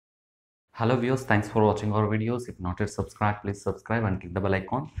Hello viewers, thanks for watching our videos. If not yet subscribed, please subscribe and click the bell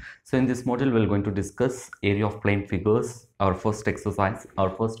icon. So in this module, we're going to discuss area of plane figures. Our first exercise, our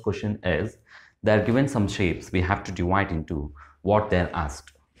first question is, they are given some shapes. We have to divide into what they're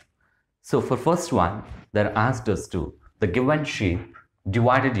asked. So for first one, they're asked us to, the given shape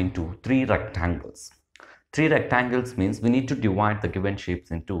divided into three rectangles. Three rectangles means we need to divide the given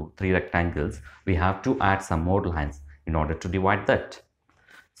shapes into three rectangles. We have to add some more lines in order to divide that.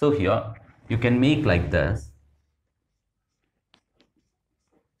 So here you can make like this.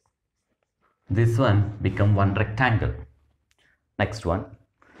 This one become one rectangle. Next one,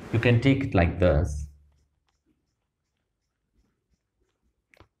 you can take it like this.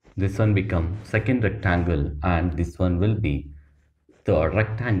 This one become second rectangle and this one will be third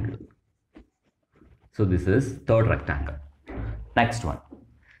rectangle. So this is third rectangle. Next one,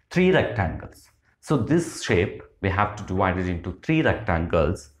 three rectangles. So this shape we have to divide it into three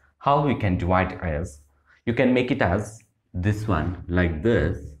rectangles. How we can divide as, you can make it as this one like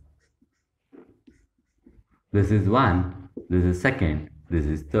this. This is one, this is second, this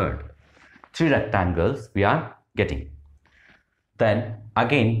is third. Three rectangles we are getting. Then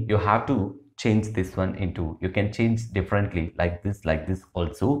again you have to change this one into, you can change differently like this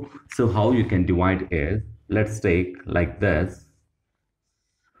also. So how you can divide is, let's take like this.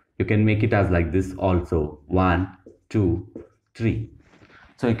 You can make it as like this also, 1, 2, 3.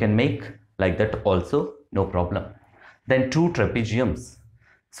 So you can make like that also, no problem. Then two trapeziums.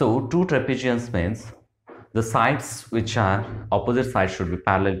 So two trapeziums means the sides which are opposite sides should be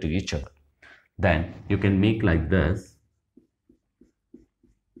parallel to each other. Then you can make like this.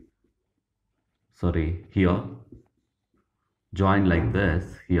 Sorry, here. Join like this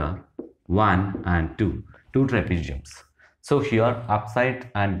here. 1 and 2. Two trapeziums. So here upside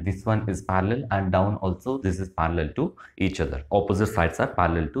and this one is parallel and down also this is parallel to each other. Opposite sides are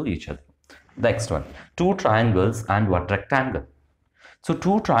parallel to each other. Next one, two triangles and one rectangle. So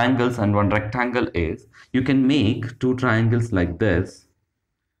two triangles and one rectangle is, you can make two triangles like this.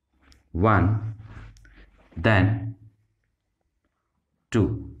 One, then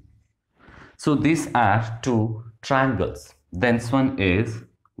two. So these are two triangles. Then this one is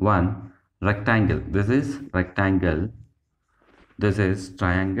one rectangle. This is rectangle. This is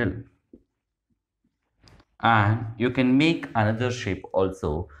triangle. And you can make another shape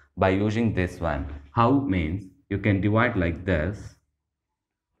also by using this one. How means, you can divide like this.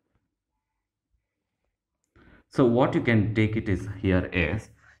 So what you can take it is here is,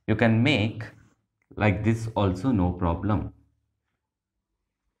 you can make like this also, no problem.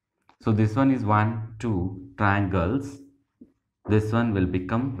 So this one is 1, 2 triangles. This one will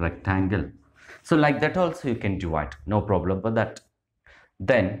become rectangle. So like that also you can divide, no problem for that.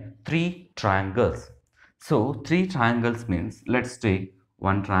 Then three triangles. So three triangles means, let's take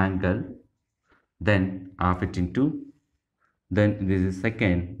one triangle, then half it into, then this is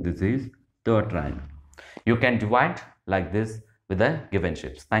second, this is third triangle. You can divide like this with the given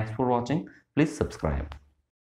shapes. Thanks for watching. Please subscribe.